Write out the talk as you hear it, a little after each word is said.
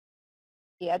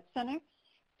Ed Center,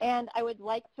 and I would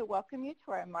like to welcome you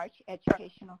to our March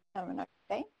Educational Seminar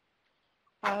today.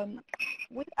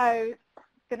 We are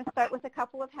going to start with a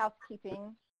couple of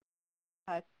housekeeping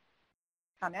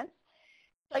comments.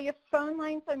 So your phone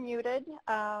lines are muted.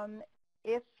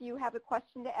 If you have a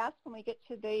question to ask when we get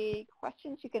to the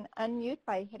questions, you can unmute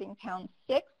by hitting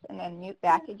 #6 and then mute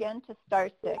back again to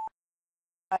 *6.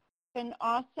 You can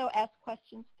also ask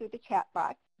questions through the chat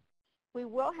box. We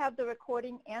will have the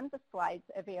recording and the slides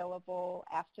available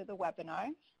after the webinar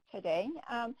today.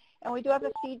 And we do have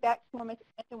a feedback form at the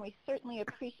end, and we certainly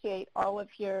appreciate all of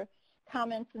your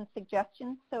comments and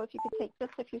suggestions. So if you could take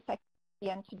just a few seconds at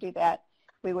the end to do that,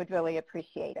 we would really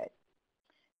appreciate it.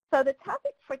 So the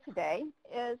topic for today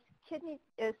is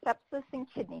sepsis and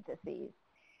kidney disease.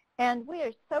 And we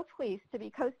are so pleased to be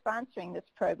co-sponsoring this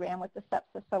program with the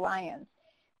Sepsis Alliance.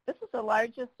 This is the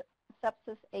largest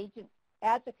sepsis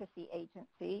advocacy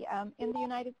agency in the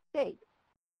United States.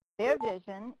 Their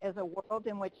vision is a world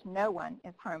in which no one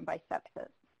is harmed by sepsis.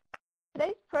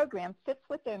 Today's program fits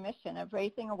with their mission of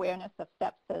raising awareness of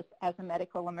sepsis as a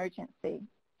medical emergency.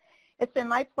 It's been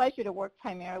my pleasure to work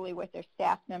primarily with their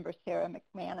staff member, Sarah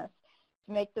McManus,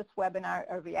 to make this webinar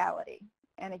a reality.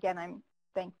 And again, I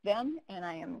thank them, and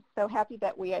I am so happy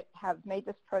that we have made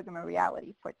this program a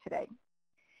reality for today.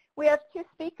 We have two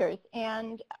speakers,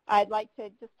 and I'd like to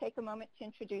just take a moment to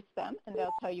introduce them, and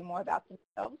they'll tell you more about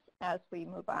themselves as we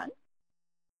move on.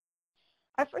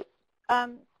 Our first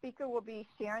speaker will be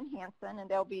Sharon Hansen, and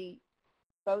they'll be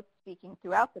both speaking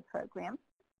throughout the program.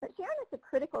 But Sharon is a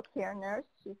critical care nurse.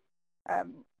 She's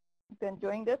been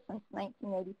doing this since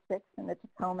 1986 in the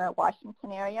Tacoma,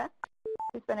 Washington area.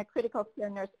 She's been a critical care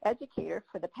nurse educator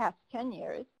for the past 10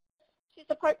 years. She's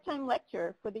a part-time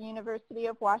lecturer for the University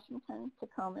of Washington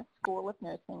Tacoma School of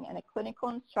Nursing and a clinical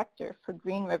instructor for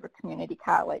Green River Community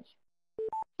College.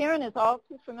 Sharon is all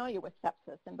too familiar with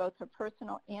sepsis in both her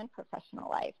personal and professional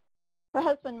life. Her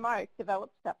husband, Mark,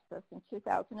 developed sepsis in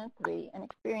 2003 and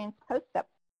experienced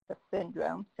post-sepsis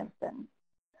syndrome symptoms.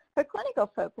 Her clinical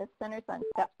focus centers on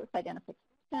sepsis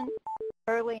identification,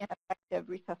 early and effective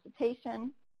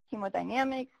resuscitation,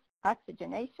 hemodynamics,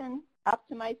 oxygenation,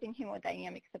 optimizing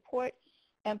hemodynamic support,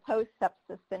 and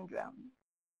post-sepsis syndrome.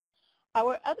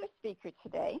 Our other speaker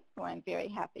today, who I'm very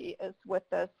happy is with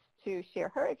us to share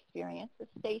her experience, is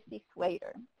Stacy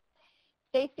Slater.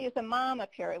 Stacy is a mom, a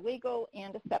paralegal,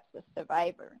 and a sepsis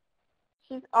survivor.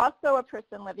 She's also a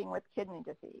person living with kidney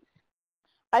disease.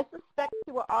 I suspect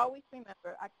you will always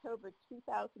remember October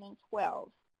 2012,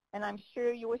 and I'm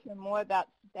sure you will hear more about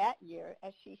that year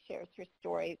as she shares her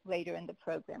story later in the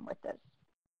program with us.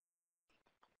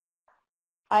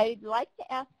 I'd like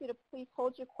to ask you to please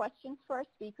hold your questions for our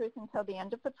speakers until the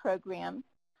end of the program.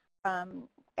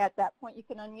 At that point, you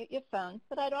can unmute your phones,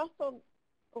 but I'd also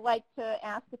like to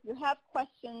ask if you have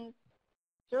questions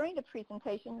during the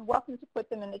presentation, you're welcome to put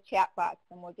them in the chat box,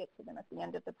 and we'll get to them at the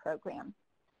end of the program.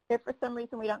 If for some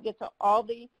reason we don't get to all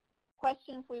the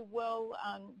questions, we will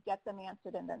get them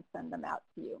answered and then send them out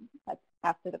to you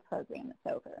after the program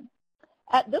is over.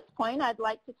 At this point, I'd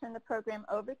like to turn the program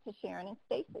over to Sharon and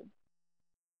Stacy.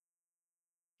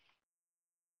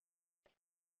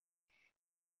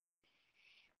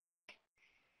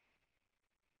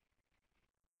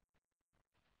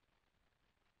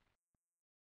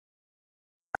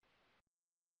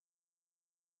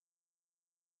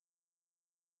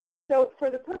 So for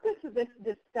the purpose of this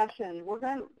discussion, we're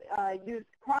going to use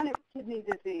chronic kidney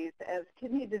disease as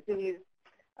kidney disease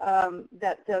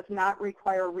that does not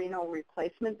require renal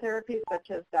replacement therapy,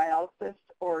 such as dialysis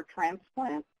or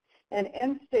transplant. And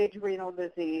end-stage renal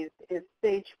disease is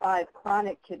stage 5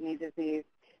 chronic kidney disease,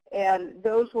 and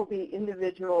those will be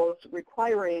individuals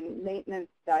requiring maintenance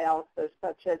dialysis,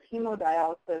 such as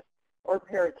hemodialysis or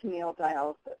peritoneal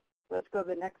dialysis. Let's go to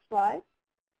the next slide.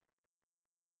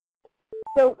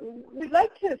 So we'd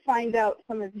like to find out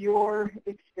some of your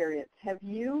experience. Have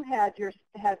you had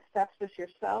sepsis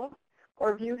yourself,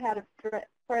 or have you had a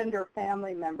friend or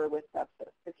family member with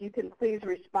sepsis? If you can please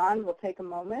respond, we'll take a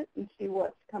moment and see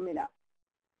what's coming up.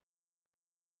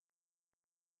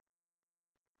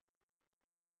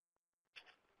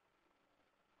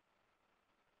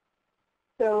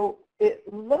 So it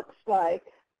looks like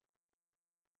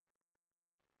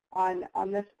on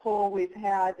this poll we've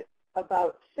had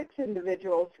about 6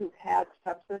 individuals who've had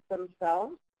sepsis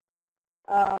themselves,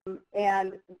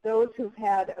 and those who've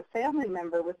had a family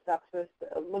member with sepsis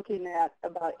looking at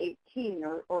about 18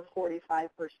 or 45%.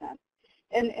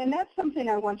 And that's something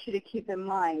I want you to keep in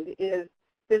mind, is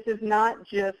this is not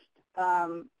just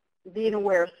being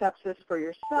aware of sepsis for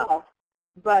yourself,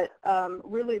 but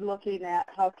really looking at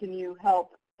how can you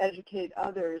help educate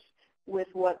others with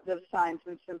what the signs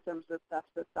and symptoms of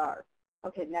sepsis are.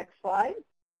 Okay, next slide.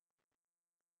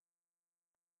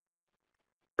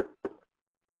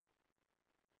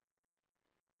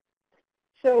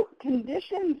 So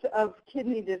conditions of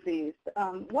kidney disease,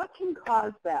 what can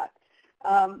cause that?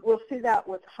 We'll see that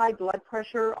with high blood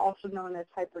pressure, also known as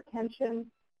hypertension,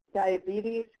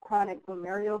 diabetes, chronic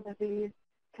glomerular disease,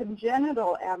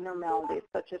 congenital abnormalities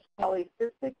such as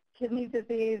polycystic kidney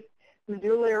disease,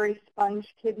 medullary sponge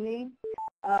kidney.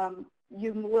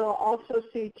 You will also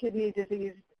see kidney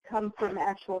disease come from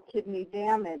actual kidney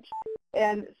damage.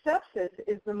 And sepsis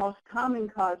is the most common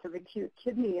cause of acute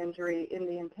kidney injury in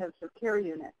the intensive care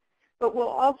unit. But we'll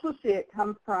also see it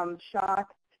come from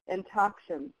shock and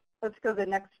toxins. Let's go to the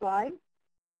next slide.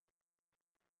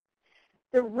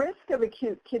 The risk of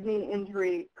acute kidney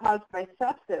injury caused by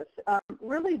sepsis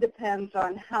really depends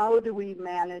on how do we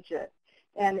manage it.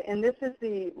 And this is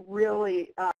the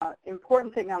really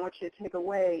important thing I want you to take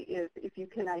away is if you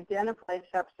can identify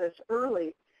sepsis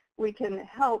early, we can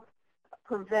help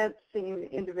prevent seeing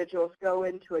individuals go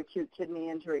into acute kidney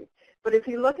injury. But if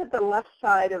you look at the left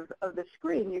side of the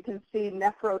screen, you can see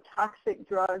nephrotoxic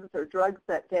drugs or drugs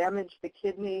that damage the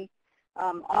kidney,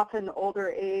 often older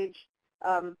age,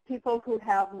 people who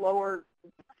have lower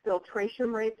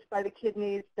filtration rates by the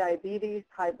kidneys, diabetes,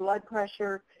 high blood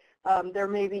pressure. There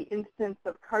may be instances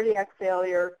of cardiac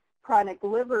failure, chronic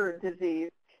liver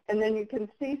disease, and then you can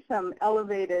see some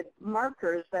elevated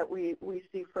markers that we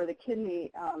see for the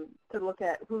kidney to look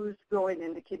at who's going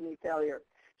into kidney failure.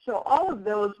 So all of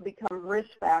those become risk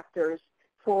factors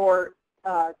for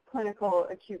clinical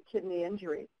acute kidney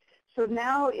injury. So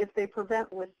now if they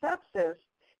prevent with sepsis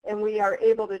and we are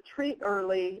able to treat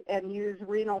early and use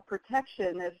renal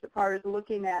protection as far as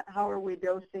looking at how are we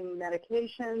dosing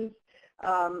medications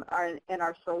and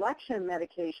our selection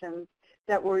medications,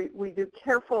 that we do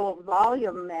careful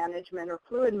volume management or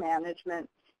fluid management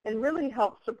and really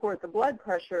help support the blood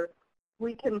pressure,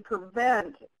 we can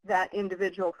prevent that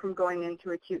individual from going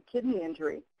into acute kidney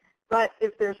injury. But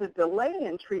if there's a delay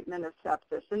in treatment of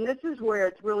sepsis, and this is where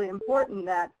it's really important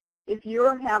that if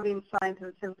you're having signs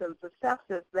and symptoms of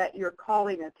sepsis, that you're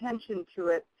calling attention to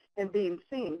it and being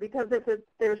seen. Because if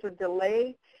there's a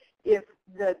delay, if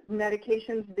the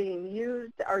medications being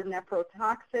used are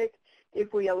nephrotoxic,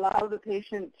 if we allow the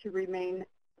patient to remain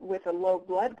with a low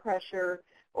blood pressure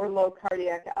or low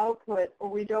cardiac output, or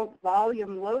we don't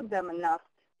volume load them enough,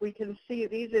 we can see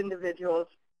these individuals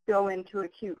go into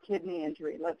acute kidney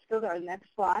injury. Let's go to our next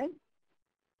slide.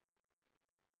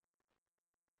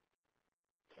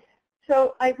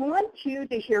 So I want you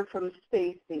to hear from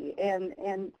Stacy.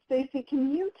 And Stacy,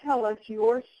 can you tell us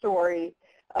your story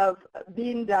of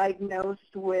being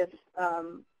diagnosed with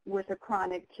a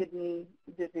chronic kidney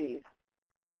disease?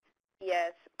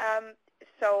 Yes.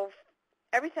 So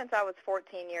ever since I was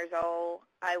 14 years old,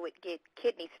 I would get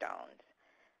kidney stones.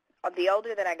 The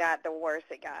older that I got, the worse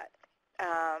it got.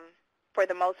 For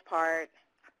the most part,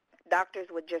 doctors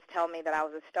would just tell me that I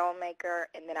was a stone maker,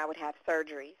 and then I would have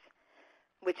surgeries,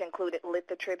 which included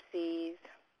lithotripsies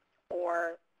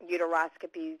or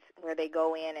uteroscopies where they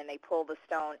go in and they pull the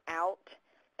stone out,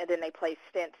 and then they place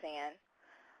stents in.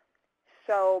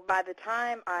 So by the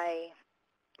time I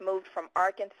moved from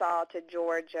Arkansas to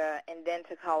Georgia and then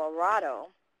to Colorado,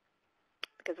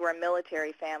 because we're a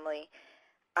military family,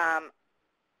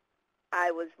 I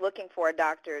was looking for a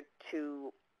doctor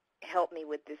to help me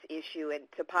with this issue and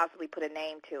to possibly put a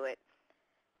name to it.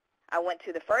 I went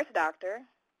to the first doctor,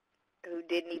 who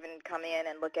didn't even come in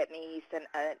and look at me. He sent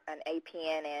an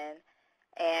APN in,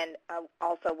 and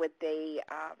also with the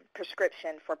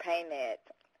prescription for pain meds.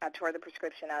 I tore the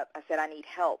prescription up. I said, I need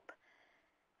help.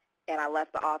 And I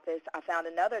left the office. I found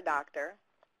another doctor.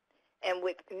 And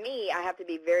with me, I have to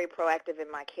be very proactive in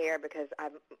my care because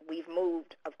we've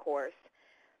moved, of course.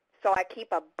 So I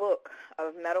keep a book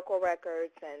of medical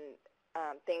records and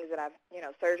things that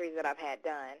surgeries that I've had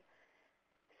done.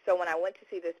 So when I went to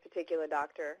see this particular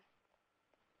doctor,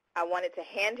 I wanted to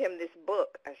hand him this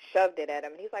book. I shoved it at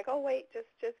him, and he's like, "Oh, wait,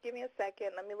 just give me a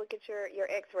second. Let me look at your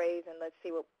X-rays and let's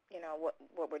see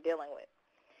what we're dealing with."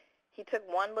 He took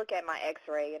one look at my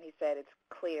X-ray, and he said, "It's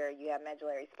clear you have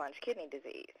medullary sponge kidney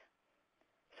disease."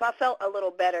 So I felt a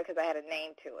little better because I had a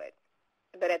name to it.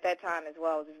 But at that time as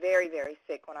well, I was very, very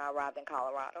sick when I arrived in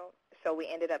Colorado. So we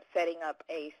ended up setting up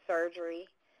a surgery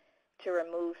to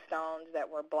remove stones that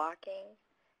were blocking.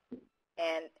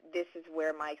 And this is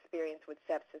where my experience with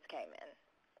sepsis came in.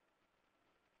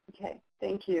 Okay,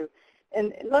 thank you.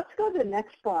 And let's go to the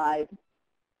next slide.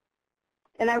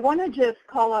 And I want to just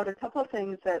call out a couple of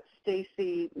things that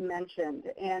Stacy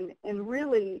mentioned. And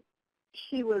really,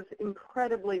 she was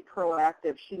incredibly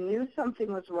proactive. She knew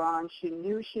something was wrong. She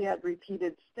knew she had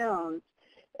repeated stones,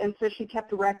 and so she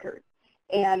kept records.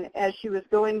 And as she was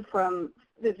going from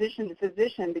physician to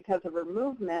physician because of her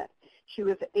movement, she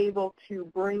was able to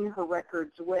bring her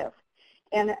records with.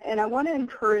 And I want to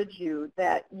encourage you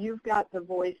that you've got the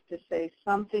voice to say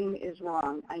something is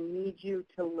wrong. I need you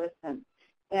to listen.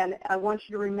 And I want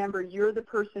you to remember you're the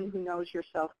person who knows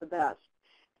yourself the best.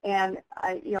 And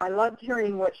I loved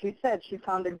hearing what she said. She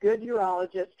found a good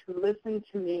urologist who listened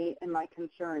to me and my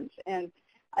concerns. And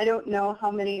I don't know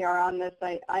how many are on this.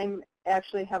 I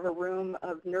actually have a room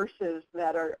of nurses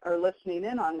that are listening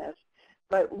in on this.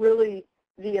 But really,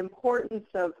 the importance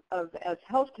of as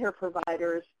healthcare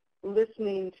providers,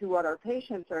 listening to what our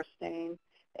patients are saying,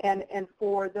 and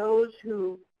for those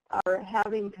who are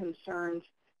having concerns,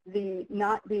 the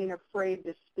not being afraid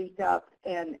to speak up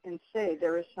and say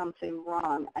there is something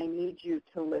wrong. I need you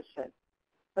to listen.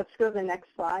 Let's go to the next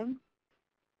slide.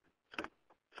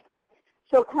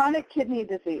 So chronic kidney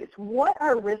disease, what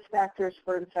are risk factors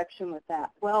for infection with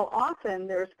that? Well, often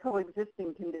there's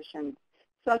coexisting conditions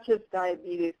such as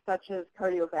diabetes, such as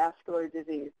cardiovascular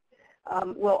disease.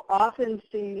 We'll often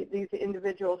see these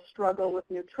individuals struggle with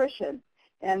nutrition,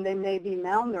 and they may be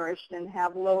malnourished and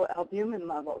have low albumin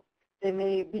levels. They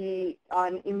may be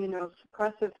on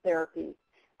immunosuppressive therapy.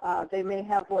 They may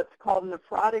have what's called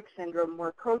nephrotic syndrome,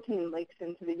 where protein leaks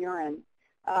into the urine.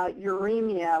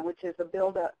 Uremia, which is a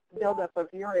buildup of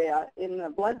urea in the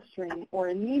bloodstream, or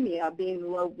anemia,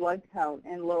 being low blood count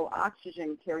and low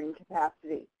oxygen carrying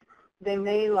capacity. They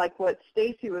may, like what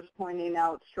Stacy was pointing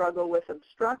out, struggle with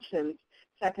obstructions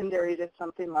secondary to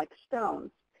something like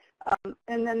stones.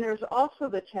 And then there's also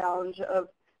the challenge of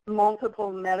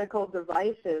multiple medical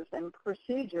devices and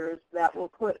procedures that will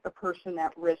put a person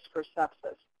at risk for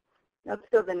sepsis. Let's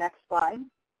go to the next slide.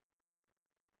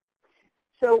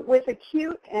 So with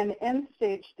acute and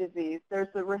end-stage disease, there's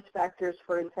the risk factors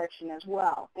for infection as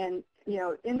well. And,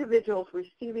 individuals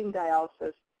receiving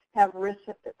dialysis have risk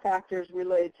factors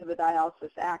related to the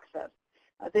dialysis access.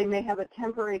 They may have a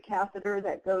temporary catheter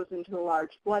that goes into a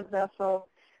large blood vessel.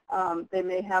 They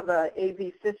may have a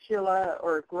AV fistula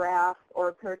or a graft or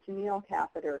a peritoneal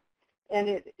catheter. And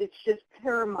it's just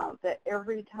paramount that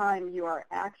every time you are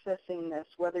accessing this,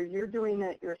 whether you're doing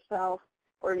it yourself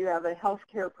or you have a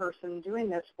healthcare person doing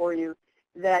this for you,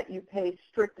 that you pay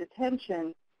strict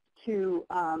attention to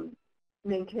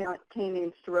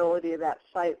maintaining sterility of that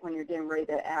site when you're getting ready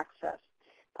to access.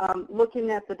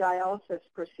 Looking at the dialysis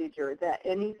procedure, that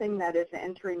anything that is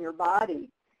entering your body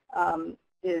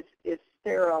is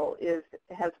sterile,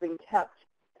 has been kept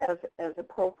as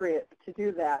appropriate to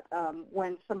do that.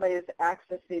 When somebody is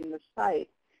accessing the site,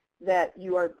 that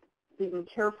you are being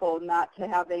careful not to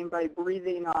have anybody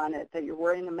breathing on it, that you're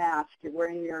wearing a mask, you're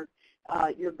wearing your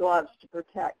gloves to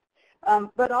protect.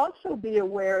 But also be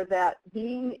aware that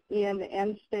being in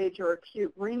end-stage or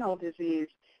acute renal disease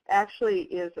actually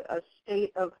is a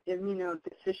state of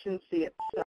immunodeficiency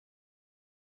itself.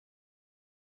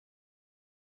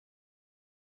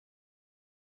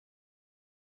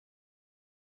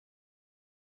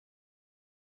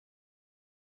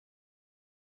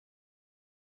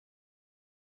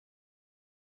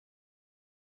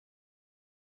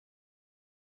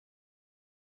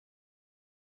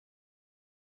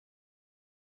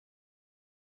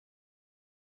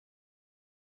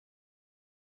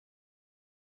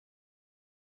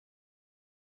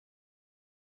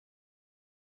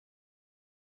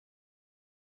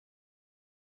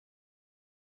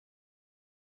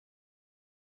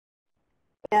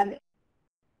 And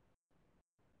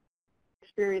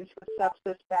experienced with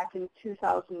sepsis back in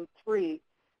 2003,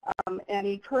 and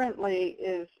he currently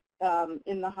is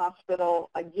in the hospital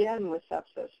again with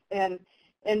sepsis.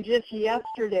 And just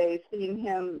yesterday, seeing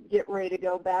him get ready to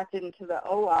go back into the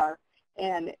OR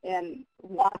and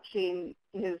watching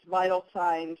his vital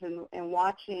signs and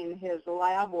watching his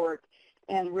lab work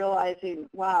and realizing,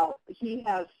 wow, he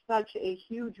has such a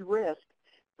huge risk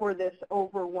for this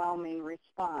overwhelming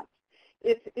response.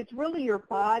 It's really your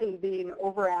body being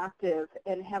overactive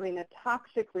and having a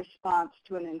toxic response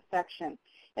to an infection.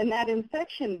 And that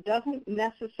infection doesn't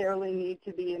necessarily need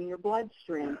to be in your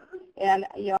bloodstream. And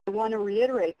I want to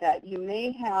reiterate that. You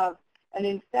may have an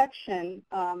infection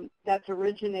that's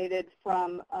originated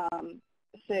from,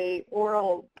 say,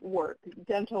 oral work,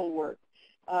 dental work.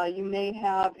 You may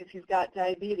have, if you've got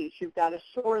diabetes, you've got a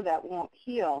sore that won't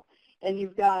heal, and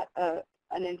you've got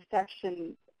an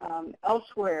infection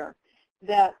elsewhere,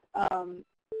 that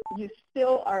you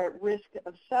still are at risk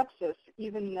of sepsis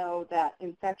even though that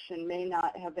infection may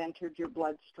not have entered your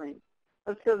bloodstream.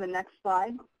 Let's go to the next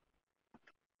slide.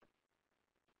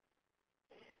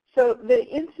 So the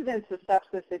incidence of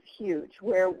sepsis is huge,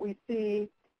 where we see,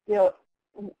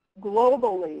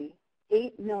 globally,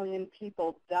 8 million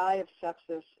people die of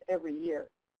sepsis every year.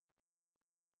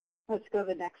 Let's go to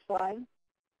the next slide.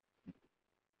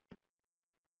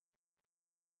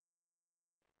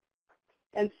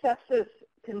 And sepsis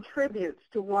contributes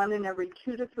to 1 in every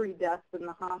 2 to 3 deaths in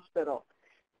the hospital.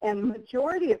 And the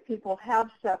majority of people have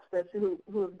sepsis,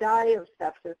 who die of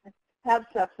sepsis, have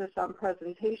sepsis on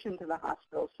presentation to the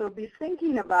hospital. So be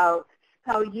thinking about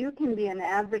how you can be an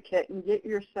advocate and get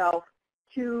yourself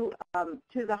to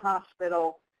the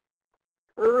hospital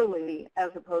early as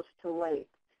opposed to late.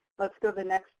 Let's go to the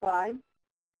next slide.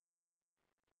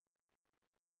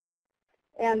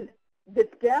 And the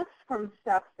deaths from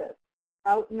sepsis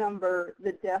outnumber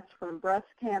the deaths from breast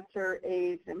cancer,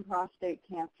 AIDS, and prostate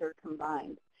cancer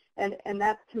combined. And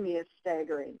that, to me, is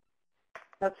staggering.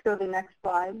 Let's go to the next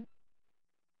slide.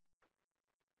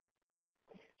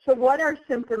 So what are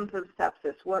symptoms of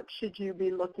sepsis? What should you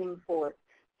be looking for?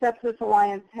 Sepsis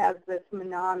Alliance has this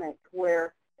mnemonic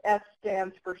where S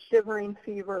stands for shivering,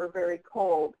 fever, or very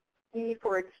cold, E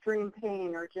for extreme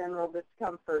pain or general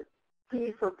discomfort,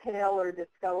 P for pale or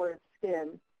discolored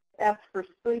skin, S for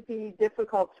sleepy,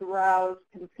 difficult to rouse,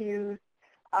 confused,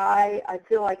 I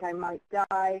feel like I might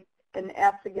die, and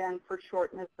S again for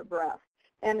shortness of breath.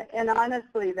 And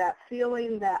honestly, that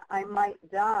feeling that I might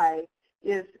die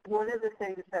is one of the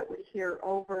things that we hear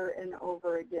over and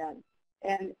over again.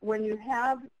 And when you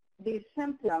have these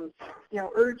symptoms,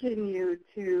 urging you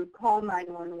to call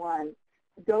 911,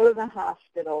 go to the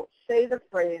hospital, say the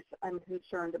phrase, I'm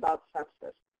concerned about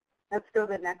sepsis. Let's go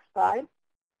to the next slide.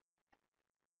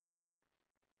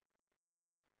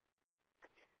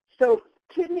 So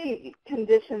kidney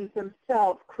conditions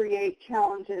themselves create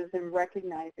challenges in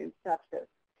recognizing sepsis.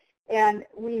 And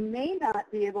we may not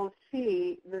be able to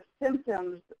see the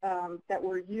symptoms that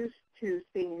we're used to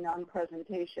seeing on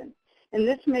presentation. And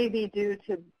this may be due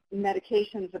to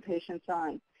medications the patient's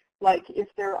on, like if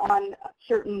they're on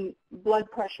certain blood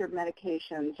pressure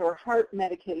medications or heart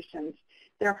medications,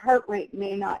 their heart rate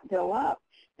may not go up.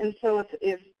 And so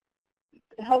if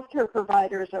healthcare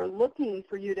providers are looking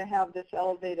for you to have this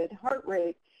elevated heart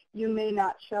rate, you may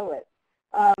not show it.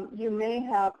 You may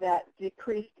have that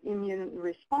decreased immune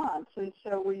response, and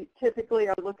so we typically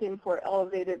are looking for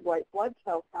elevated white blood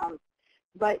cell counts,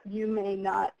 but you may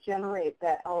not generate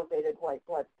that elevated white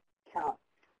blood count.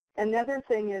 Another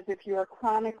thing is if you are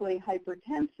chronically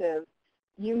hypertensive,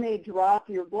 you may drop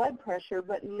your blood pressure,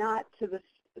 but not to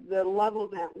the level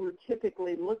that we're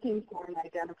typically looking for in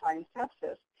identifying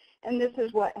sepsis. And this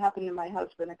is what happened to my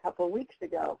husband a couple of weeks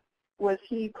ago, was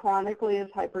he chronically is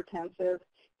hypertensive.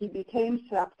 He became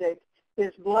septic.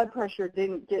 His blood pressure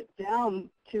didn't get down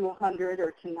to 100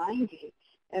 or to 90.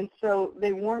 And so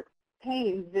they weren't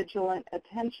paying vigilant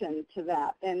attention to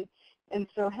that. And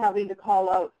so having to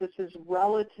call out this is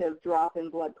relative drop in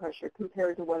blood pressure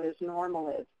compared to what his normal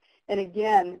is. And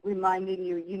again, reminding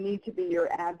you, you need to be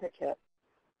your advocate.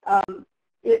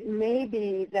 It may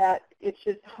be that it's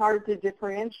just hard to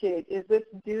differentiate. Is this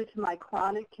due to my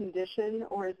chronic condition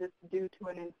or is this due to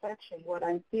an infection, what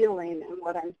I'm feeling and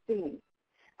what I'm seeing?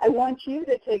 I want you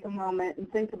to take a moment and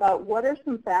think about what are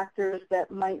some factors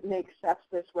that might make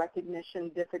sepsis recognition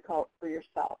difficult for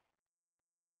yourself.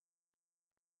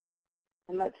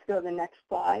 And let's go to the next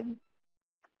slide.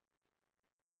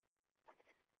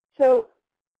 So,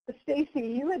 Stacy,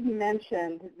 you had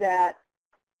mentioned that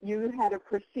you had a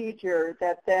procedure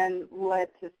that then led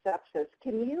to sepsis.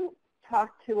 Can you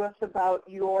talk to us about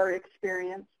your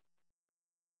experience?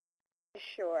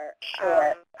 Sure.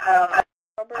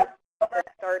 October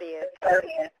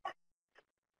 30th.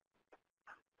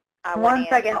 One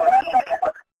second.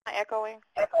 Echoing?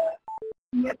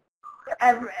 Yep.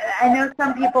 I know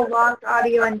some people lost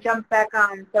audio and jumped back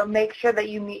on, so make sure that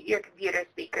you mute your computer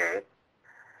speakers.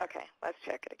 Okay, let's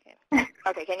check it again.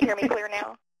 Okay, can you hear me clear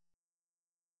now?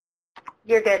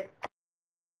 You're good.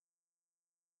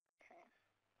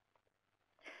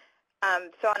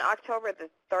 So on October the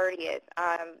 30th,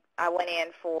 I went in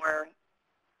for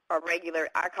a regular,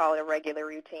 I call it a regular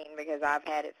routine because I've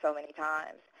had it so many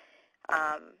times,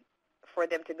 for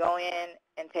them to go in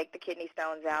and take the kidney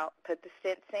stones out, put the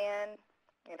stents in.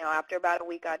 After about a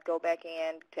week, I'd go back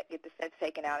in, get the stents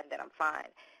taken out, and then I'm fine.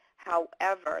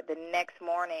 However, the next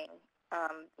morning,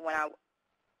 when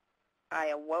I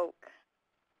awoke,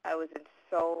 I was in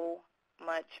so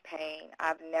much pain.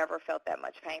 I've never felt that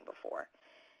much pain before.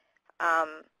 I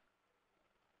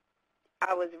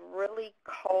was really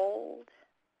cold,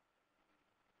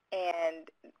 and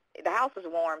the house was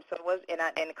warm, so it was. And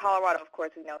in Colorado, of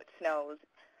course, it snows,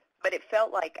 but it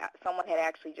felt like someone had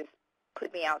actually just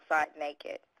put me outside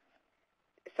naked.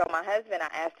 so my husband, I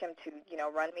asked him to,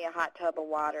 run me a hot tub of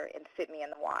water and sit me in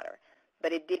the water,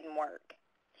 but it didn't work.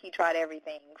 He tried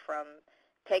everything from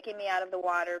taking me out of the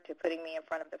water to putting me in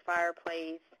front of the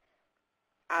fireplace.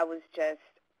 I was just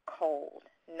cold.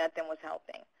 Nothing was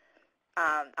helping.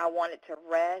 I wanted to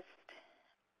rest,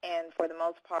 and for the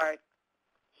most part,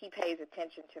 he pays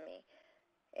attention to me.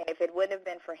 And if it wouldn't have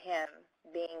been for him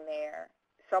being there,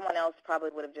 someone else probably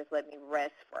would have just let me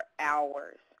rest for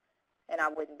hours, and I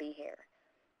wouldn't be here.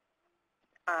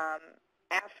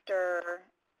 After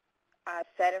I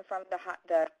sat in front of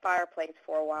the fireplace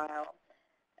for a while,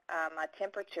 my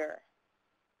temperature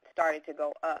started to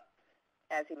go up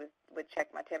as he would check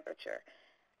my temperature.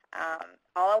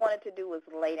 All I wanted to do was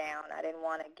lay down. I didn't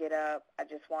want to get up. I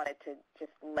just wanted to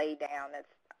just lay down.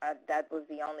 That was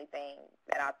the only thing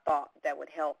that I thought that would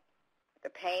help the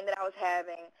pain that I was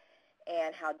having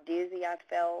and how dizzy I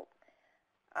felt.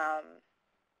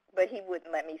 But he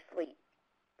wouldn't let me sleep.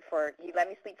 He let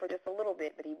me sleep for just a little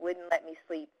bit, but he wouldn't let me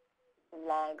sleep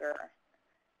longer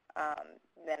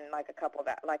than like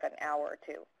an hour or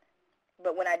two.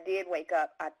 But when I did wake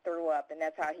up, I threw up, and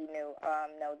that's how he knew,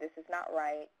 no, this is not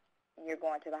right. You're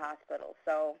going to the hospital.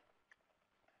 So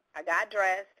I got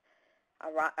dressed. I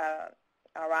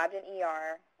arrived in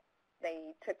ER.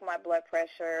 They took my blood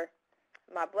pressure.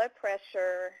 My blood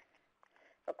pressure,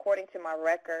 according to my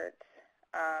records,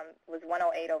 was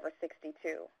 108 over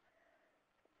 62.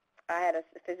 I had a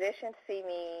physician see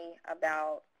me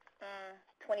about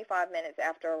 25 minutes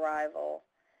after arrival,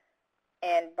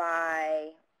 and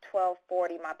by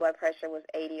 12:40, my blood pressure was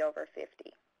 80 over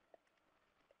 50.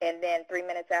 And then 3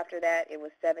 minutes after that, it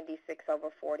was 76 over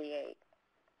 48.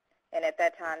 And at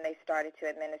that time, they started to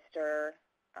administer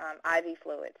IV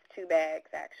fluids, 2 bags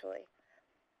actually.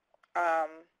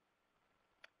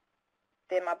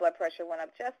 Then my blood pressure went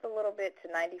up just a little bit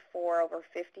to 94 over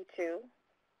 52.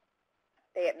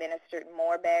 They administered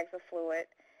more bags of fluid,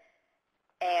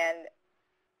 and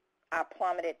I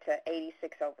plummeted to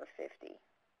 86 over 50.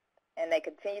 And they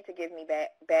continued to give me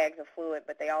bags of fluid,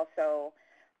 but they also,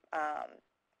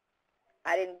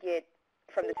 I didn't get,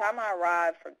 from the time I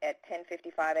arrived at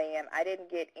 10:55 a.m., I didn't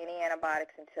get any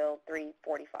antibiotics until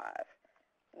 3:45,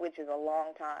 which is a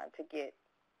long time to get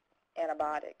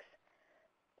antibiotics.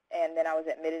 And then I was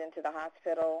admitted into the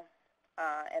hospital,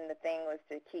 and the thing was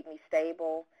to keep me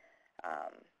stable.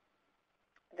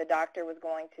 The doctor was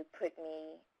going to put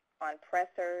me on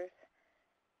pressors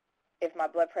if my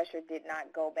blood pressure did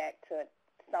not go back to a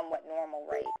somewhat normal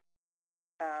rate.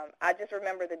 I just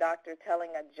remember the doctor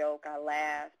telling a joke. I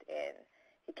laughed, and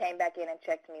he came back in and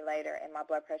checked me later, and my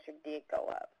blood pressure did go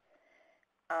up.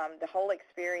 The whole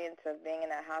experience of being in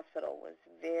that hospital was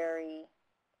very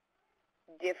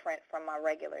different from my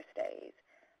regular stays.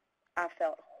 I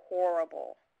felt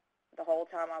horrible the whole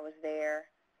time I was there,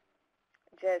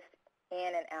 just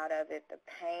in and out of it. The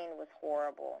pain was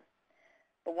horrible.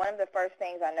 But one of the first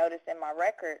things I noticed in my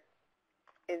record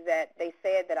is that they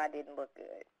said that I didn't look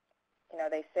good.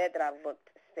 They said that I looked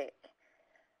sick.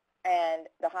 And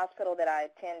the hospital that I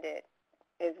attended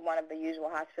is one of the usual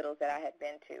hospitals that I had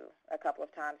been to a couple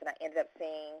of times, and I ended up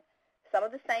seeing some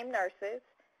of the same nurses.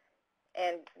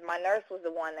 And my nurse was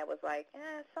the one that was like,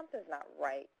 something's not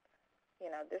right.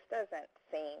 This doesn't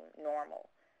seem normal.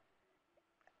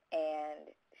 And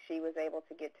she was able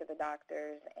to get to the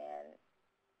doctors, and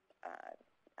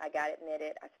I got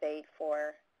admitted. I stayed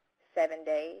for 7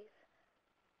 days,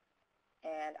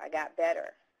 and I got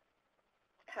better.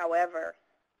 However,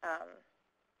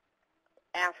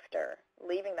 after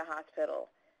leaving the hospital,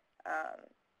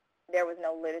 there was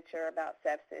no literature about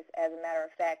sepsis. As a matter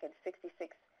of fact, in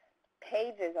 66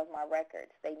 pages of my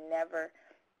records, they never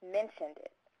mentioned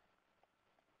it.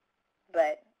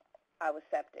 But I was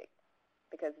septic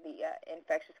because the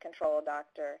infectious control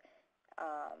doctor,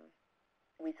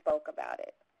 we spoke about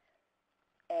it.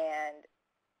 And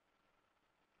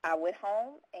I went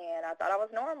home, and I thought I was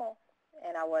normal,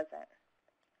 and I wasn't.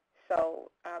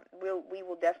 So we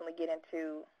will definitely get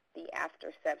into the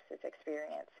after sepsis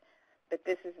experience. But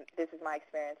this is my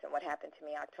experience and what happened to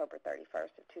me October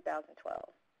 31st of 2012.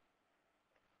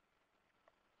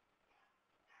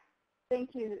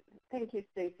 Thank you,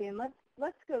 Stacy. And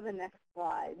let's go to the next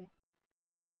slide.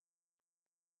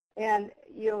 And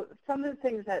some of the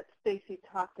things that Stacy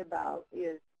talked about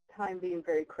is time being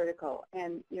very critical.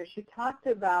 And she talked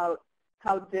about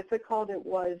how difficult it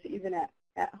was even at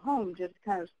home, just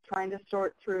kind of trying to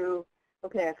sort through,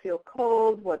 okay, I feel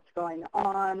cold, what's going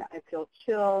on, I feel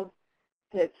chilled,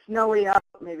 it's snowy out,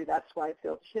 maybe that's why I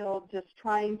feel chilled, just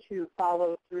trying to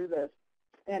follow through this.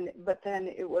 but then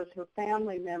it was her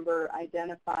family member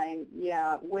identifying,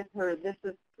 yeah, with her, this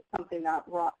is something not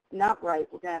right.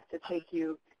 We're going to have to take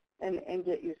you and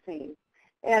get you seen.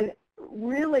 And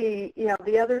really,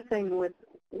 the other thing with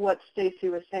what Stacy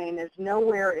was saying is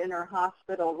nowhere in her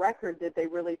hospital record did they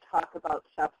really talk about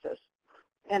sepsis.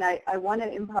 And I want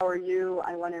to empower you,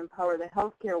 I want to empower the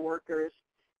healthcare workers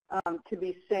to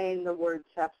be saying the word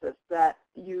sepsis, that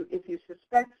if you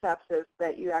suspect sepsis,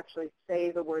 that you actually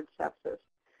say the word sepsis.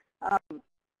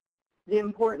 The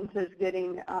importance is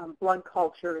getting blood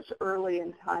cultures early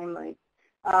and timely.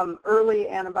 Early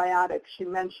antibiotics, she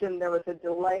mentioned there was a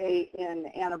delay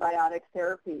in antibiotic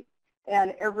therapy.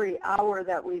 And every hour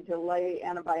that we delay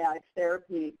antibiotic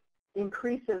therapy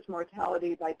increases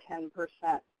mortality by 10%.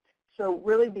 So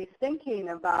really be thinking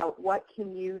about what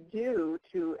can you do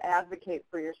to advocate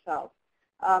for yourself.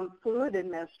 Fluid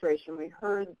administration, we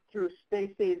heard through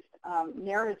Stacy's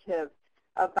narrative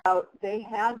about they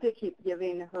had to keep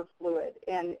giving her fluid.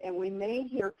 And we may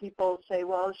hear people say,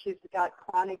 well, she's got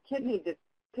chronic kidney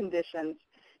conditions.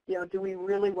 Do we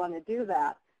really want to do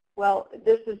that? Well,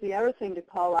 this is the other thing to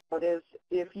call out is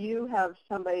if you have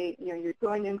somebody, you're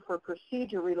going in for a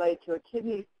procedure related to a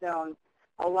kidney stone,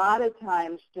 a lot of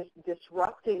times just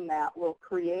disrupting that will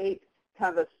create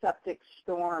kind of a septic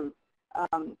storm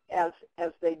as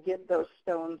they get those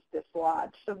stones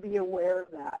dislodged. So be aware of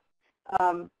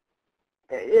that.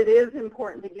 It is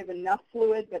important to give enough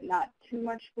fluid but not too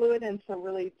much fluid, and so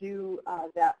really do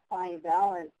that fine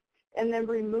balance. And then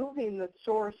removing the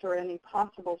source or any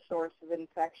possible source of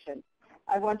infection.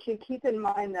 I want you to keep in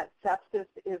mind that sepsis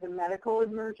is a medical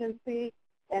emergency,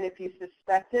 and if you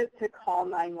suspect it, to call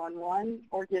 911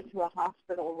 or get to a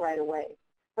hospital right away.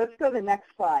 Let's go to the next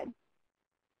slide.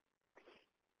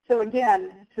 So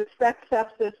again, suspect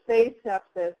sepsis, say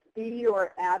sepsis, be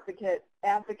your advocate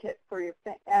for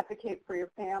your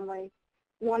family.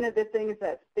 One of the things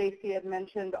that Stacy had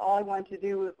mentioned, all I wanted to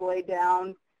do was lay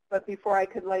down, but before I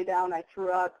could lay down, I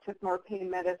threw up, took more pain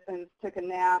medicines, took a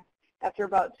nap. After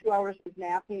about 2 hours of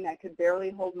napping, I could barely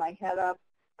hold my head up.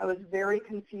 I was very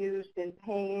confused, in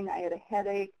pain. I had a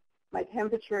headache. My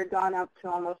temperature had gone up to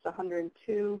almost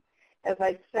 102. As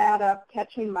I sat up,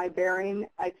 catching my bearing,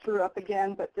 I threw up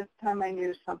again, but this time I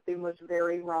knew something was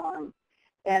very wrong.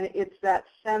 And it's that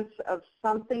sense of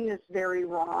something is very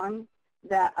wrong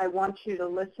that I want you to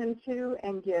listen to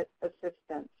and get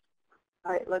assistance.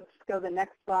 All right, let's go to the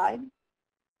next slide.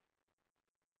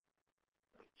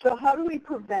 So how do we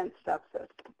prevent sepsis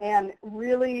and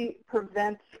really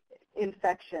prevent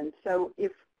infection? So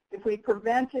if we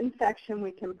prevent infection,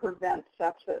 we can prevent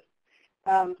sepsis.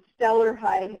 Stellar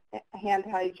hand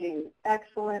hygiene,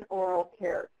 excellent oral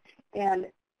care, and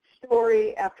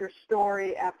story after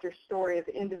story after story of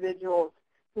individuals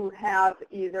who have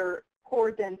either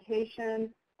poor dentation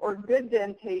or good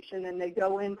dentation, and they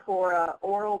go in for an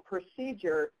oral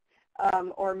procedure,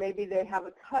 or maybe they have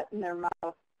a cut in their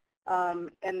mouth,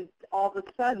 and all of a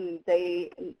sudden they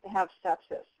have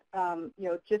sepsis.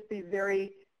 Just be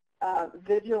very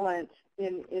vigilant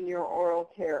in your oral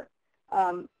care.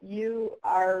 You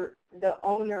are the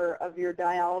owner of your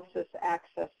dialysis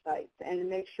access sites, and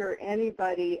make sure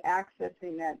anybody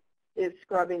accessing it is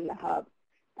scrubbing the hub.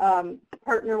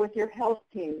 Partner with your health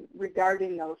team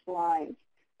regarding those lines.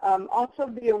 Also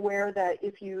be aware that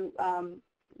if you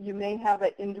may have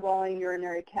an indwelling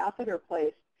urinary catheter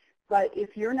placed, but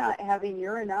if you're not having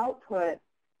urine output,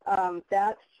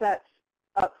 that sets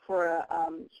up for a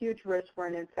huge risk for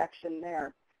an infection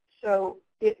there. So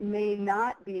it may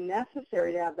not be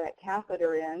necessary to have that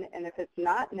catheter in, and if it's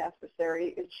not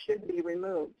necessary, it should be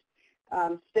removed.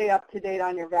 Stay up to date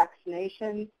on your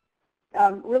vaccinations.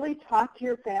 Really talk to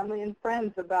your family and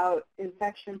friends about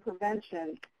infection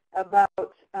prevention,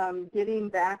 about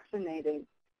getting vaccinated.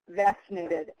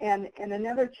 And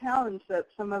another challenge that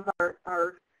some of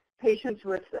our patients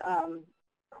with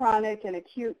chronic and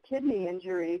acute kidney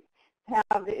injury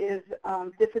have is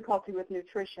difficulty with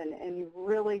nutrition, and you've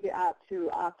really got to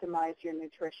optimize your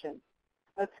nutrition.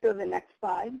 Let's go to the next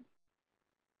slide.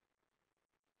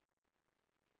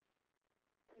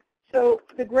 So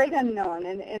the great unknown,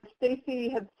 and Stacy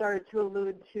had started to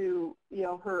allude to,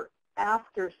 her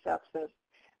after sepsis.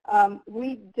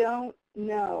 We don't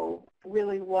know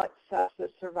really what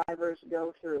sepsis survivors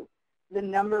go through. The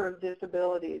number of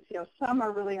disabilities, some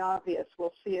are really obvious.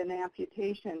 We'll see an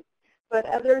amputation, but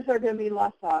others are going to be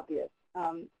less obvious.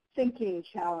 Thinking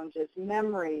challenges,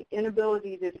 memory,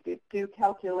 inability to do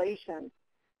calculations,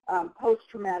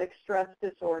 post-traumatic stress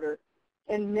disorder,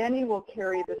 and many will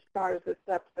carry the scars of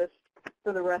sepsis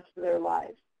for the rest of their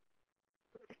lives.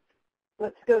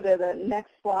 Let's go to the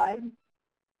next slide.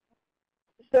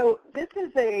 So this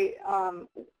is a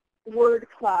word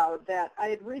cloud that I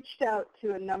had reached out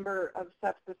to a number of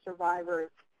sepsis survivors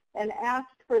and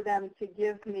asked for them to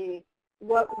give me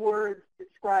what words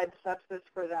describe sepsis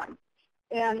for them.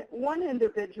 And one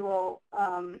individual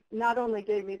not only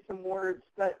gave me some words,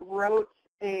 but wrote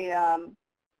a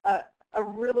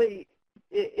really,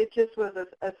 it just was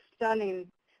a stunning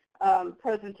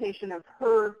presentation of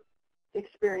her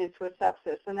experience with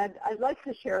sepsis. And I'd like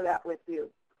to share that with you.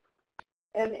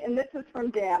 And this is from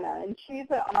Dana, and she's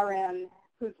an RN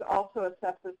who's also a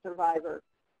sepsis survivor.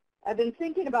 I've been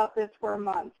thinking about this for a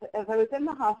month. As I was in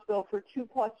the hospital for 2+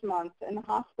 months and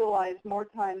hospitalized more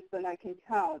times than I can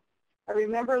count, I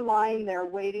remember lying there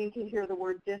waiting to hear the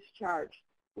word discharge.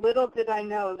 Little did I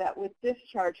know that with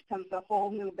discharge comes a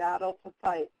whole new battle to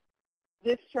fight.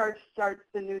 Discharge starts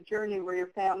the new journey where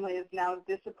your family is now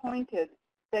disappointed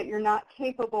that you're not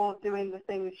capable of doing the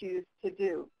things you used to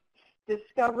do.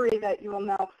 Discovery that you will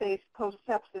now face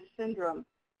post-sepsis syndrome,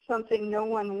 something no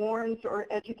one warns or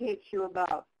educates you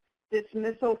about.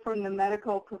 Dismissal from the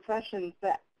medical professionals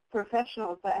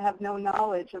that have no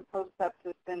knowledge of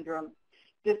post-sepsis syndrome.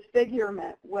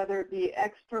 Disfigurement, whether it be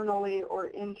externally or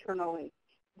internally.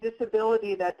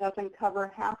 Disability that doesn't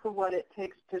cover half of what it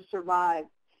takes to survive.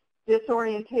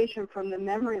 Disorientation from the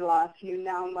memory loss you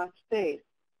now must face.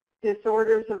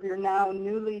 Disorders of your now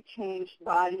newly changed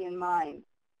body and mind.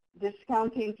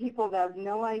 Discounting people that have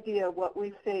no idea what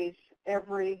we face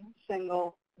every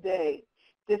single day.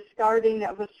 Discarding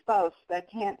of a spouse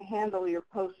that can't handle your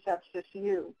post-sepsis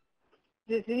you.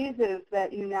 Diseases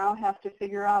that you now have to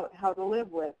figure out how to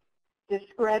live with.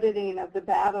 Discrediting of the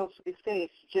battles we face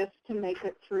just to make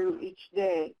it through each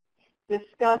day.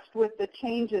 Disgust with the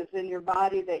changes in your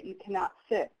body that you cannot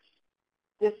fix.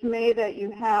 Dismay that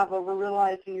you have over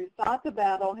realizing you thought the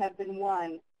battle had been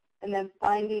won and then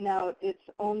finding out it's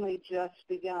only just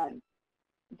begun.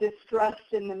 Distrust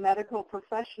in the medical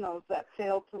professionals that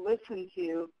fail to listen to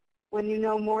you when you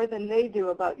know more than they do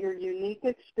about your unique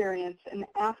experience and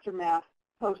aftermath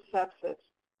post-sepsis.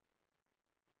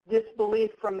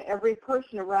 Disbelief from every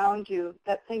person around you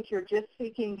that think you're just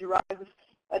seeking drugs,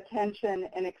 attention,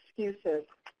 and excuses.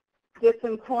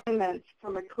 Disemployment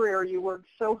from a career you worked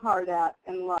so hard at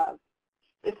and love.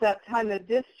 It's that time of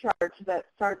discharge that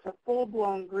starts a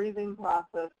full-blown grieving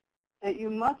process that you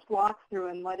must walk through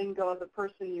in letting go of the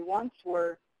person you once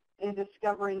were and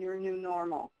discovering your new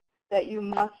normal that you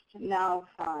must now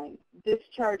find.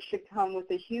 Discharge should come with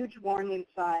a huge warning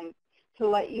sign to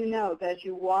let you know that as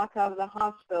you walk out of the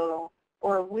hospital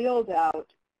or are wheeled out,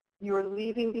 you are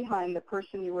leaving behind the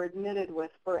person you were admitted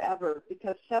with forever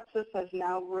because sepsis has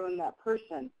now ruined that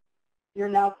person. You're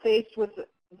now faced with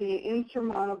the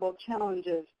insurmountable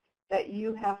challenges that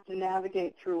you have to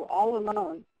navigate through all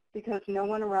alone because no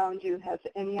one around you has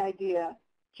any idea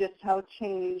just how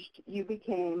changed you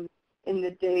became in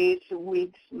the days,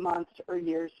 weeks, months, or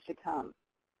years to come.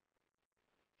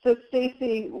 So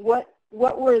Stacy, what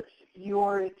was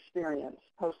your experience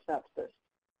post-sepsis?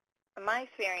 My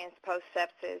experience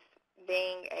post-sepsis,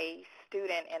 being a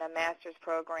student in a master's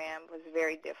program, was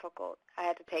very difficult. I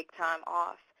had to take time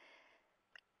off.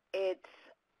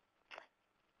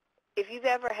 If you've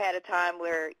ever had a time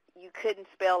where you couldn't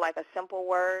spell like a simple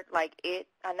word, like it,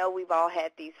 I know we've all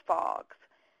had these fogs,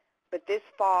 but this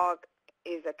fog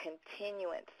is a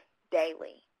continuance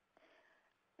daily.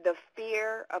 The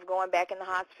fear of going back in the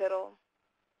hospital,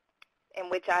 in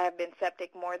which I have been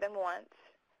septic more than once,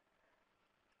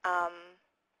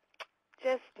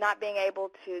 just not being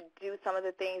able to do some of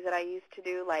the things that I used to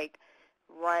do, like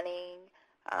running,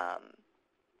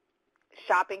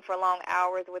 shopping for long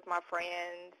hours with my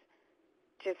friends,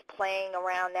 just playing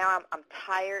around. Now I'm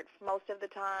tired most of the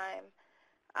time.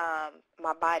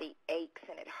 My body aches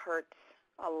and it hurts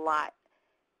a lot.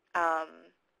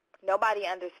 Nobody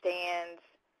understands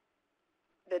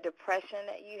the depression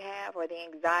that you have or the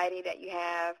anxiety that you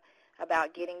have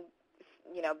about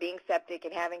being septic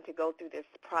and having to go through this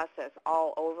process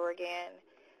all over again.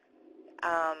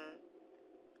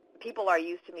 People are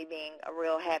used to me being a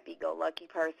real happy-go-lucky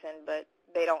person, but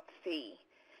they don't see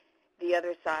the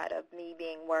other side of me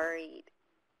being worried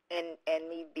and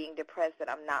me being depressed that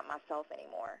I'm not myself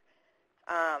anymore.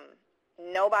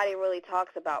 Nobody really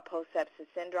talks about post-sepsis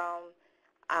syndrome.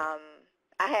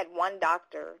 I had one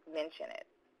doctor mention it,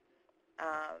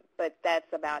 but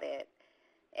that's about it.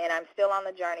 And I'm still on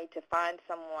the journey to find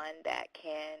someone that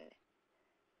can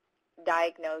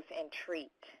diagnose and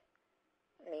treat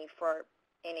me for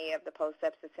any of the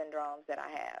post-sepsis syndromes that I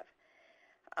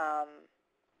have.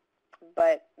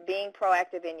 But being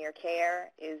proactive in your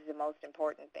care is the most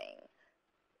important thing.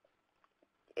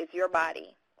 It's your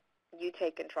body. You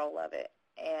take control of it.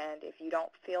 And if you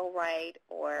don't feel right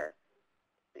or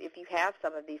if you have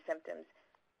some of these symptoms,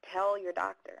 tell your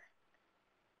doctor.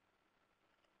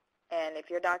 And if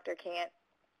your doctor can't,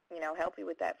 help you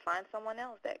with that, find someone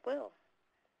else that will.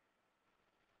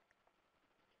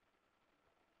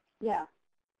 Yeah.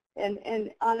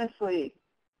 And honestly,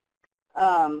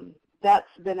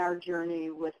 that's been our journey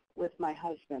with my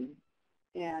husband.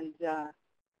 And,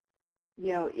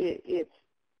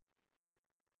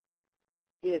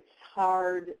 it's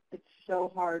hard. It's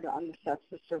so hard on the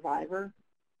sepsis survivor,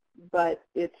 but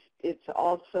it's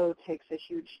also takes a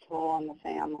huge toll on the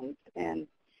families.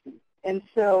 And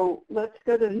so let's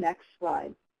go to the next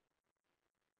slide.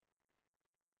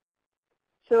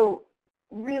 So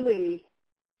really,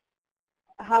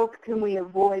 how can we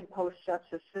avoid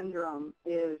post-sepsis syndrome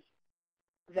is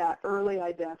that early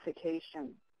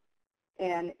identification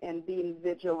and being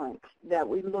vigilant, that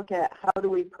we look at how do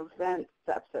we prevent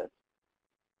sepsis,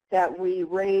 that we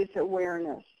raise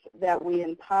awareness, that we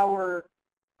empower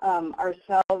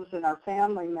ourselves and our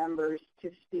family members to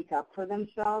speak up for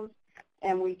themselves,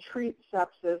 and we treat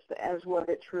sepsis as what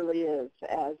it truly is,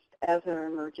 as an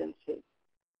emergency.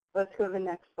 Let's go to the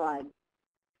next slide.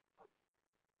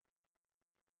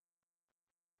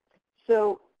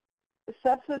 So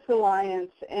Sepsis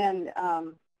Alliance, and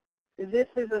this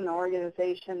is an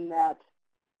organization that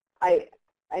I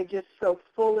just so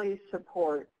fully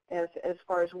support as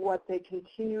far as what they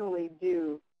continually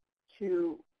do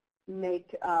to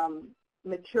make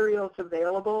materials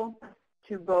available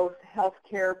to both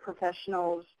healthcare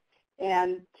professionals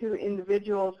and to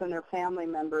individuals and their family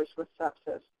members with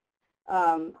sepsis.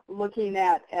 Looking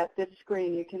at this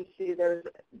screen, you can see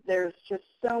there's just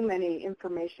so many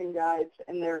information guides,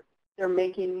 and they're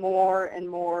making more and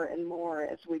more and more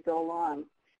as we go along.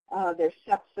 There's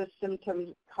sepsis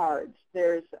symptom cards.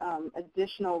 There's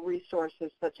additional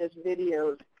resources such as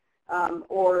videos,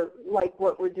 or like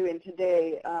what we're doing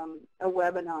today, a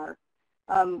webinar.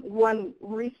 One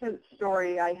recent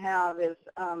story I have is,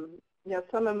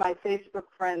 some of my Facebook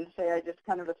friends say I just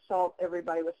kind of assault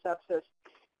everybody with sepsis,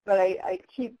 but I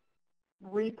keep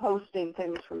reposting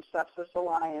things from Sepsis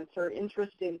Alliance or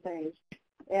interesting things.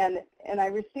 And I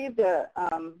received a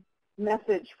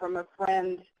message from a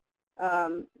friend,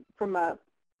 from a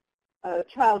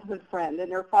childhood friend,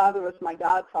 and her father was my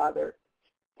godfather.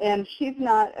 And she's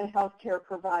not a healthcare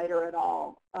provider at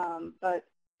all, but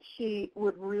she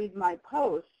would read my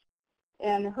posts,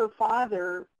 and her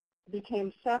father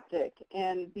became septic.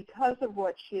 And because of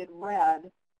what she had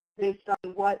read, based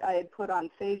on what I had put on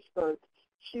Facebook,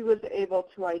 she was able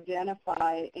to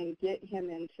identify and get him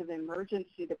into the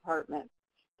emergency department.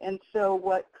 And so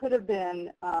what could have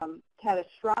been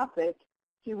catastrophic,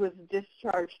 he was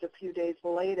discharged a few days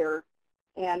later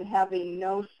and having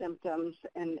no symptoms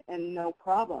and no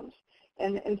problems.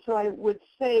 And so I would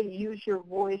say use your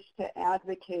voice to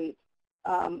advocate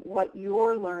what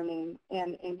you're learning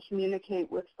and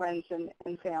communicate with friends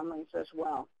and families as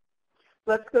well.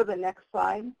 Let's go to the next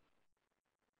slide.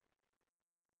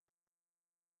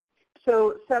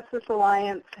 So Sepsis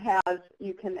Alliance has,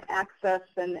 you can access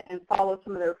and follow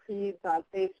some of their feeds on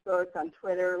Facebook, on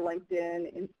Twitter,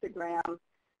 LinkedIn, Instagram.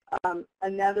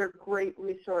 Another great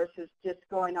resource is just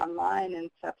going online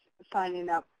and signing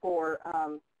up for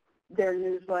their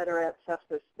newsletter at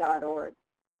sepsis.org.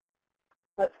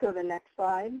 Let's go to the next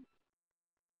slide.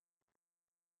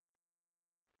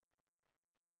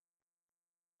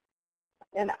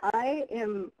 And I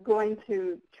am going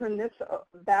to turn this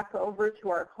back over to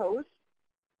our host,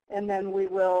 and then we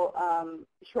will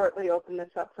shortly open this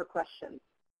up for questions.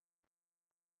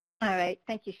 All right.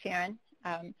 Thank you, Sharon.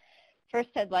 First,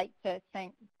 I'd like to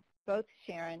thank both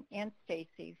Sharon and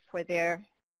Stacy for their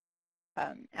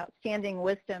outstanding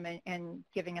wisdom and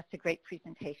giving us a great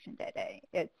presentation today.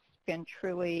 It's been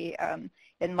truly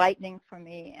enlightening for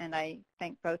me, and I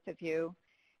thank both of you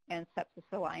and Sepsis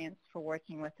Alliance for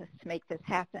working with us to make this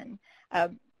happen.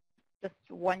 Just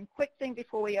one quick thing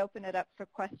before we open it up for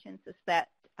questions is that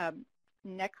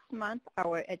next month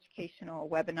our educational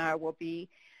webinar will be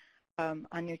on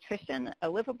nutrition, a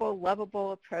livable,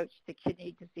 lovable approach to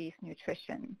kidney disease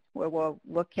nutrition, where we'll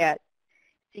look at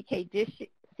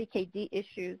CKD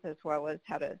issues as well as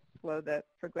how to slow the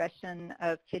progression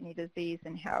of kidney disease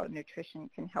and how nutrition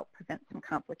can help prevent some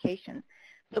complications.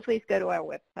 So please go to our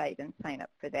website and sign up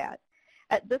for that.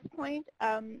 At this point,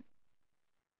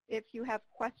 if you have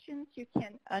questions, you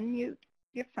can unmute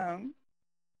your phone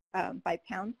by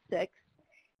 #6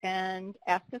 and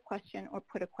ask a question or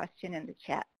put a question in the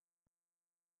chat.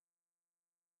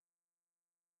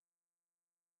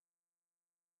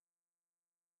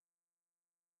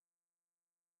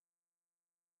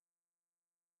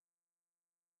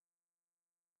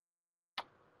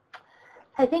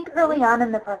 I think early on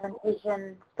in the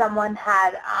presentation, someone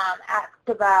had asked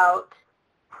about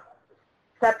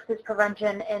sepsis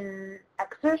prevention in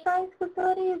exercise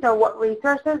facilities, or what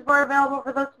resources were available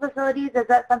for those facilities. Is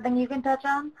that something you can touch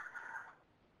on?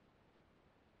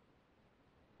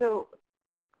 So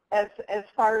as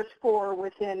far as for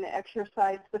within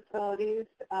exercise facilities,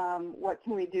 what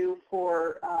can we do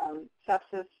for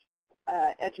sepsis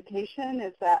education?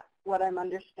 Is that what I'm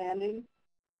understanding?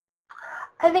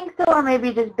 I think so, or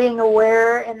maybe just being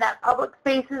aware in that public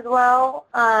space as well.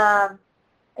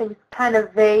 It's kind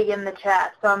of vague in the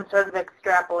chat, so I'm sort of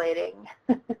extrapolating.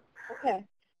 Okay.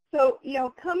 So, you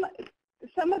know,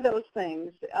 some of those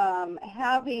things,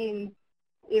 having,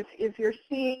 if you're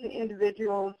seeing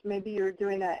individuals, maybe you're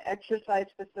doing an exercise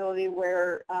facility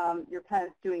where you're kind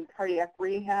of doing cardiac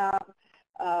rehab,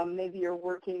 maybe you're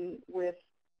working with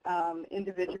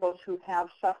individuals who have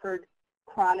suffered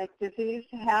chronic disease,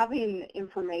 having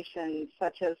information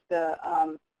such as the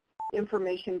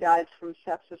information guides from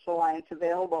Sepsis Alliance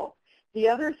available. The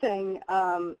other thing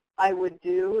I would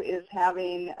do is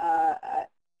having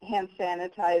hand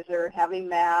sanitizer, having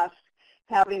masks,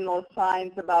 having those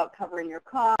signs about covering your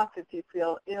cough. If you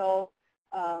feel ill,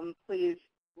 please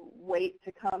wait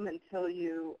to come until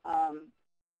you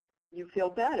feel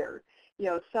better. You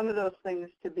know, some of those things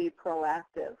to be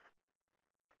proactive.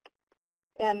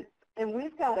 And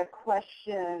we've got a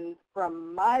question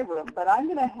from my room, but I'm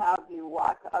going to have you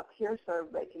walk up here so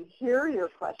everybody can hear your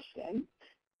question.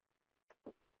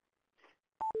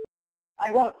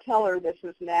 I won't tell her this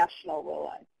is national,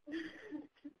 will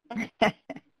I?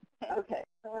 Okay.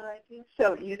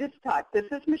 So you just talked. This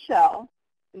is Michelle,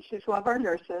 and she's one of our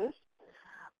nurses.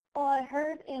 Well, I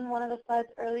heard in one of the slides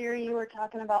earlier you were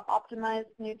talking about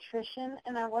optimized nutrition,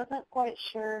 and I wasn't quite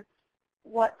sure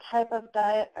what type of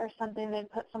diet or something they'd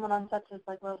put someone on, such as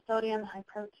like low sodium, high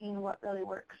protein, what really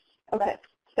works. Okay,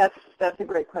 that's a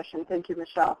great question. Thank you,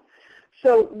 Michelle.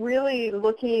 So really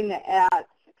looking at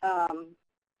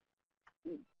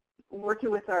working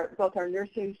with both our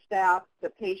nursing staff, the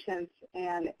patients,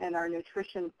 and our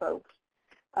nutrition folks.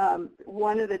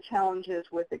 One of the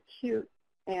challenges with acute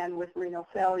and with renal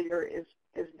failure is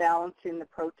balancing the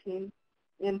protein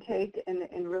intake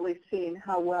and really seeing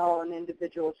how well an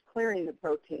individual is clearing the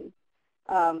protein.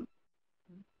 But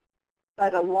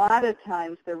a lot of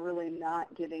times they're really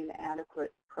not getting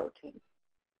adequate protein.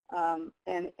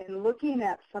 And looking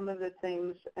at some of the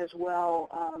things as well,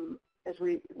 as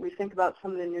we think about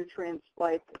some of the nutrients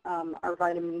like our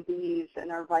vitamin Bs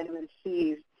and our vitamin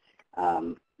Cs,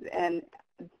 and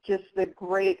just the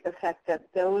great effect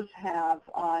that those have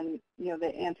on, you know,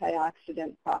 the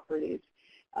antioxidant properties.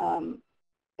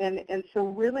 And so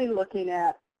really looking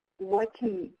at what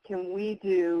can we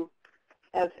do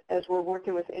as we're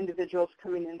working with individuals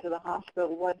coming into the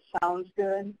hospital, what sounds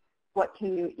good, what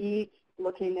can you eat,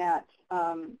 looking at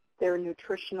their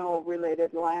nutritional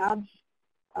related labs,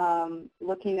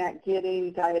 looking at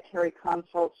getting dietary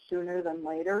consults sooner than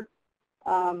later.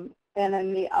 And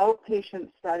in the outpatient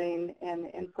setting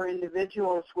and for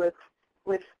individuals with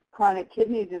chronic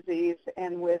kidney disease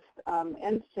and with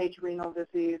end-stage renal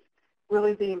disease,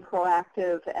 really being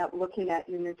proactive at looking at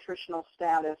your nutritional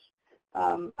status.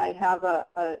 I have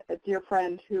a dear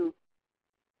friend who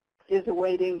is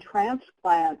awaiting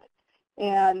transplant,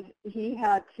 and he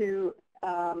had to,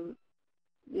 you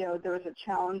know, there was a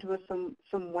challenge with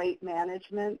some weight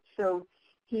management, so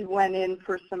he went in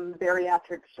for some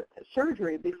bariatric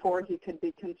surgery before he could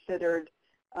be considered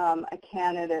a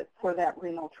candidate for that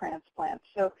renal transplant.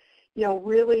 So, you know,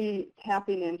 really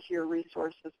tapping into your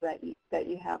resources that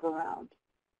you have around.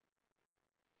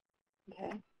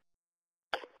 Okay.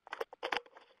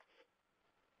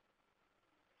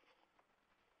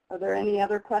 Are there any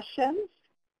other questions?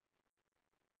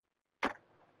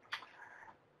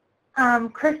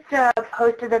 Krista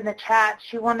posted in the chat,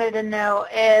 she wanted to know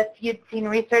if you'd seen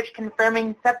research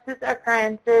confirming sepsis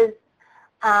occurrences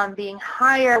being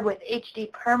higher with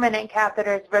HD permanent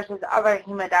catheters versus other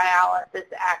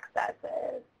hemodialysis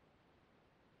accesses.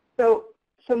 So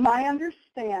my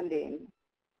understanding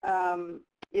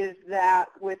is that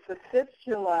with the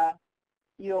fistula,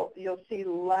 you'll see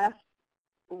less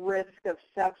risk of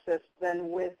sepsis than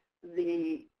with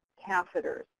the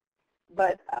catheters,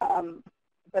 but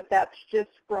that's just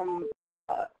from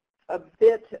a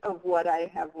bit of what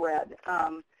I have read.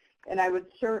 And I would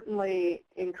certainly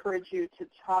encourage you to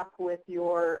talk with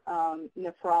your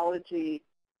nephrology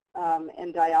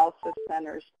and dialysis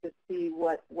centers to see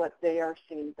what they are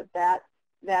seeing. But that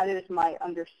is my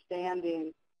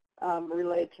understanding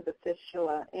related to the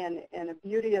fistula. And the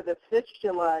beauty of the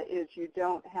fistula is you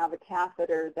don't have a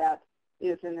catheter that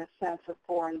is, in a sense, a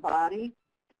foreign body.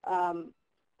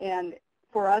 And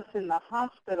for us in the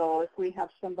hospital, if we have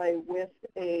somebody with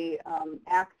a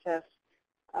access,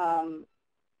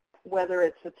 whether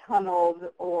it's a tunneled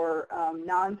or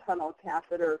non-tunnel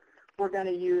catheter, we're going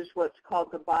to use what's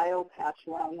called the biopatch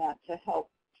around that to help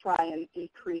try and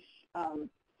decrease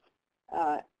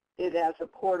it as a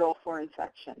portal for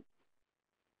infection.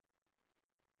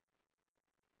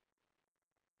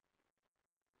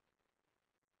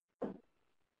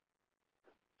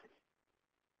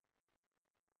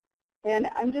 And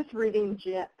I'm just reading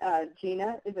Gina,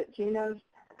 is it Gina's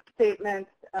statement?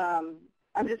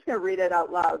 I'm just going to read it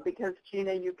out loud because,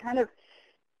 Gina, you kind of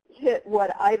hit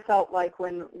what I felt like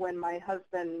when my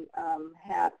husband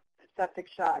had septic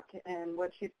shock. And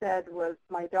what she said was,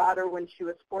 my daughter, when she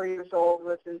was 4 years old,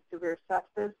 was in severe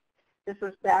sepsis. This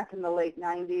was back in the late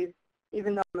 90s.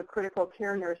 Even though I'm a critical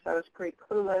care nurse, I was pretty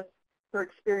clueless. Her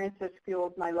experiences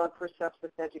fueled my love for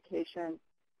sepsis education.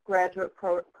 Graduate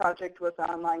project was an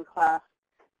online class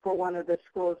for one of the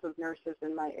schools of nurses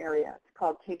in my area. It's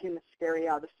called Taking the Scary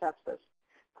Out of Sepsis.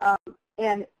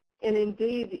 And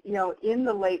indeed, you know, in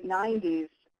the late 90s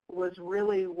was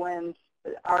really when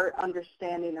our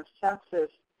understanding of sepsis,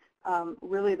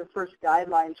 really the first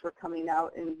guidelines were coming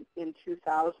out in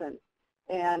 2000.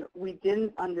 And we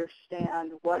didn't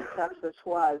understand what sepsis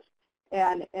was.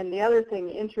 And the other thing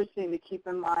interesting to keep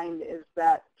in mind is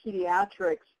that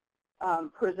pediatrics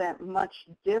present much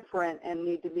different and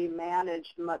need to be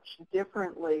managed much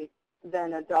differently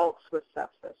than adults with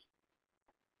sepsis.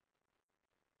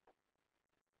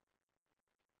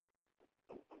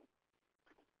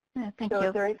 Thank So you.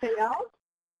 is there anything else?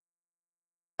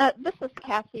 This is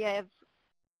Kathy. I have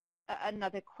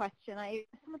another question.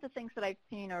 Some of the things that I've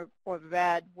seen or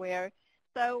read where,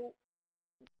 so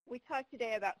we talked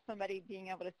today about somebody being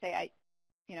able to say,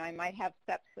 I might have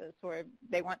sepsis, or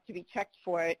they want to be checked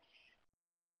for it.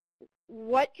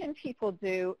 What can people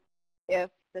do if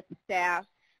the staff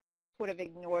sort of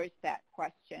ignores that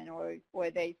question, or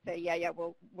they say, yeah,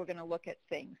 well, we're going to look at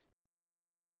things?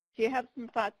 Do you have some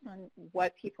thoughts on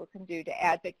what people can do to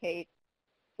advocate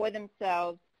for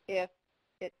themselves if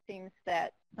it seems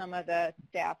that some of the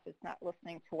staff is not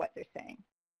listening to what they're saying?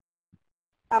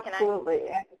 Absolutely.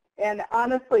 And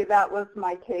honestly, that was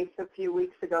my case a few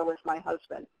weeks ago with my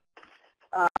husband.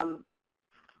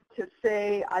 To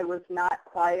say I was not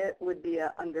quiet would be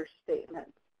an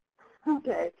understatement.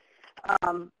 Okay.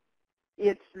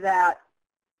 It's that,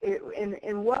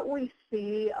 and what we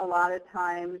see a lot of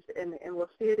times, and we'll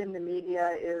see it in the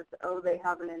media, is, oh, they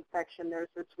have an infection. There's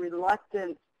this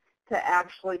reluctance to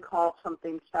actually call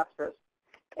something sepsis.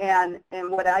 And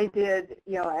what I did,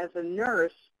 as a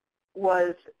nurse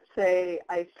was say,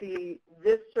 I see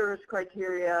this SIRS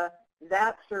criteria,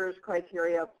 that SIRS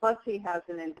criteria, plus he has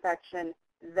an infection,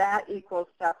 that equals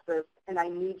sepsis, and I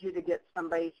need you to get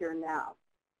somebody here now.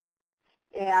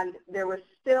 And there was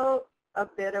still a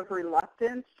bit of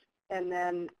reluctance, and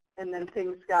then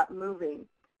things got moving.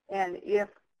 And if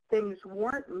things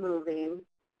weren't moving,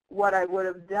 what I would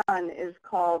have done is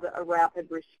called a rapid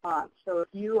response. So if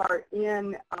you are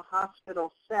in a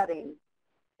hospital setting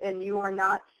and you are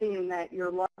not seeing that your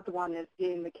loved one is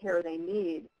getting the care they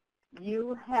need,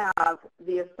 you have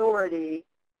the authority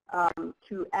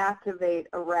to activate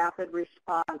a rapid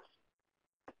response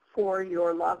for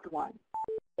your loved one.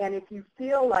 And if you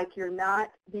feel like you're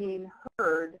not being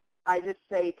heard, I just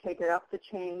say take it up the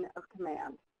chain of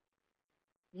command.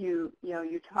 You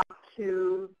talk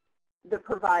to the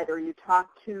provider, you talk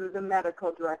to the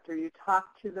medical director, you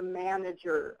talk to the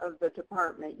manager of the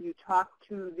department, you talk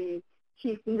to the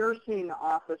chief nursing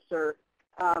officer,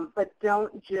 but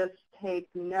don't just take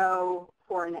no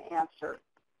for an answer.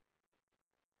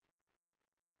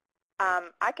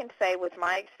 I can say with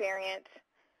my experience,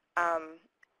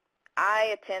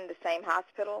 I attend the same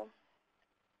hospital,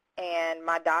 and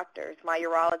my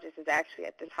urologist is actually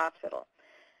at this hospital.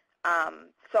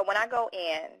 So when I go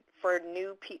in for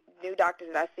new doctors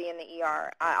that I see in the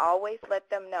ER, I always let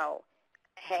them know,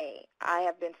 hey, I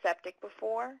have been septic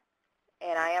before,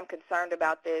 and I am concerned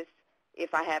about this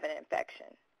if I have an infection.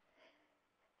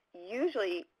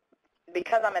 Usually,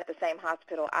 because I'm at the same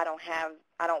hospital, I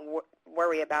don't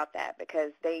worry about that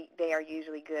because they are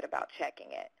usually good about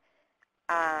checking it.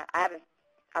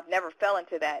 I've never fell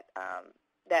into that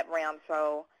realm,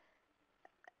 so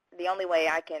the only way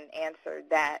I can answer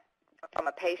that from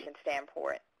a patient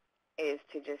standpoint is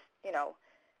to just,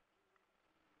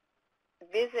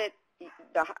 visit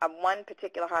one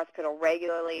particular hospital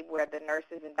regularly where the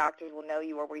nurses and doctors will know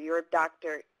you, or where your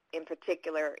doctor in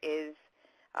particular is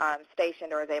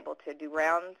stationed or is able to do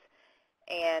rounds,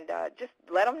 and just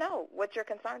let them know what you're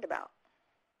concerned about.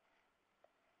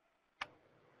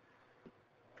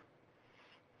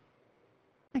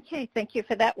 Okay, thank you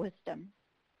for that wisdom.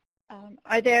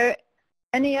 Are there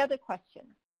any other questions?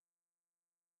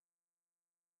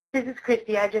 This is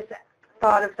Christy. I just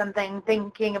thought of something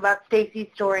thinking about Stacy's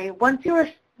story. Once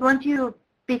you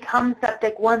become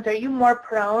septic once, are you more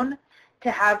prone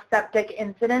to have septic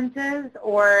incidences,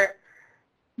 or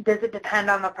does it depend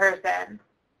on the person?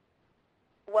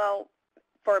 Well,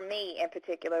 for me in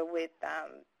particular with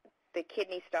the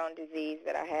kidney stone disease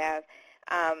that I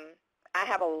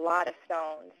have a lot of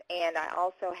stones, and I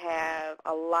also have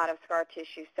a lot of scar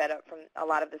tissue set up from a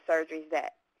lot of the surgeries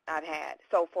that I've had.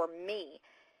 So for me,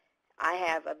 I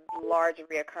have a large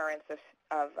reoccurrence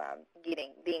of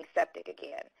being septic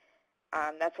again.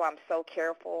 That's why I'm so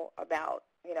careful about,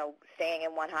 staying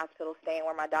in one hospital, staying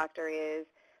where my doctor is,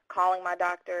 calling my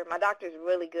doctor. My doctor is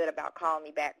really good about calling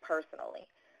me back personally,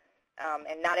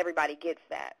 and not everybody gets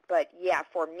that. But, yeah,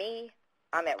 for me,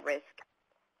 I'm at risk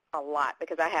a lot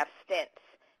because I have stents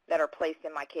that are placed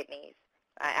in my kidneys.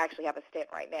 I actually have a stent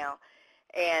right now,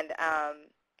 and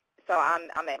so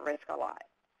I'm at risk a lot.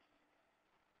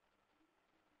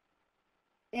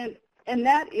 And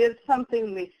that is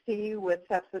something we see with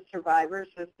sepsis survivors,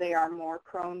 as they are more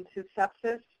prone to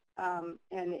sepsis. And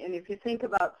if you think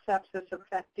about sepsis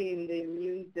affecting the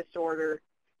immune disorder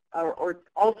or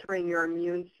altering your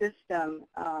immune system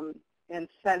and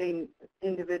setting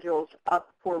individuals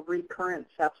up for recurrent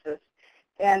sepsis,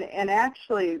 and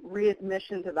actually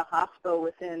readmission to the hospital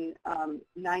within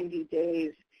 90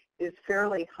 days is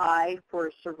fairly high for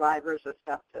survivors of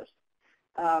sepsis.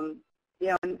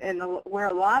 And where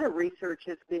a lot of research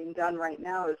is being done right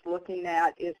now is looking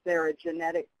at, is there a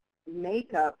genetic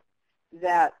makeup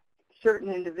that certain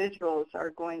individuals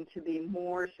are going to be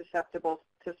more susceptible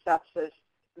to sepsis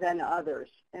than others.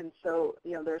 And so,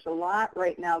 there's a lot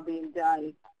right now being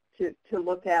done to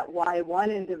look at why one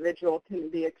individual can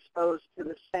be exposed to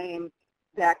the same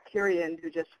bacteria and do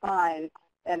just fine,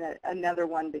 and another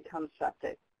one becomes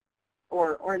septic,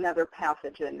 or another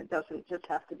pathogen. It doesn't just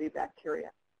have to be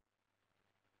bacteria.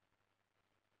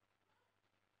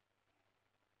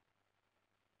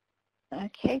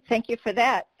 Okay, thank you for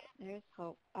that. There's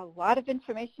a lot of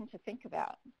information to think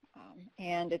about,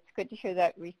 and it's good to hear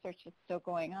that research is still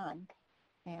going on,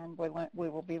 and we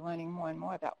will be learning more and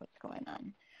more about what's going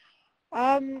on.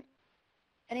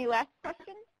 Any last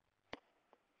questions?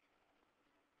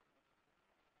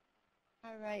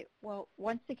 All right, well,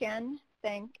 once again,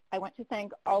 I want to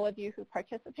thank all of you who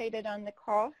participated on the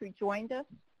call, who joined us,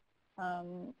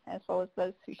 as well as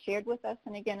those who shared with us,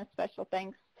 and again, a special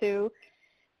thanks to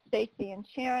Stacy and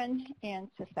Sharon, and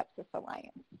to Sepsis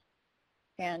Alliance.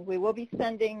 And we will be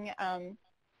sending the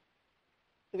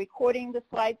recording, the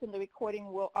slides and the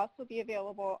recording will also be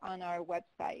available on our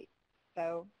website.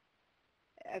 So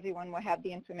everyone will have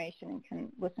the information and can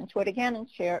listen to it again and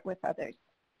share it with others.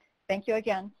 Thank you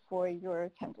again for your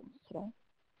attendance today. All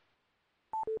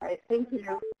right, thank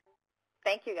you.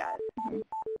 Thank you, guys.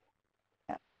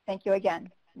 Yeah, thank you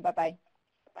again. Bye-bye.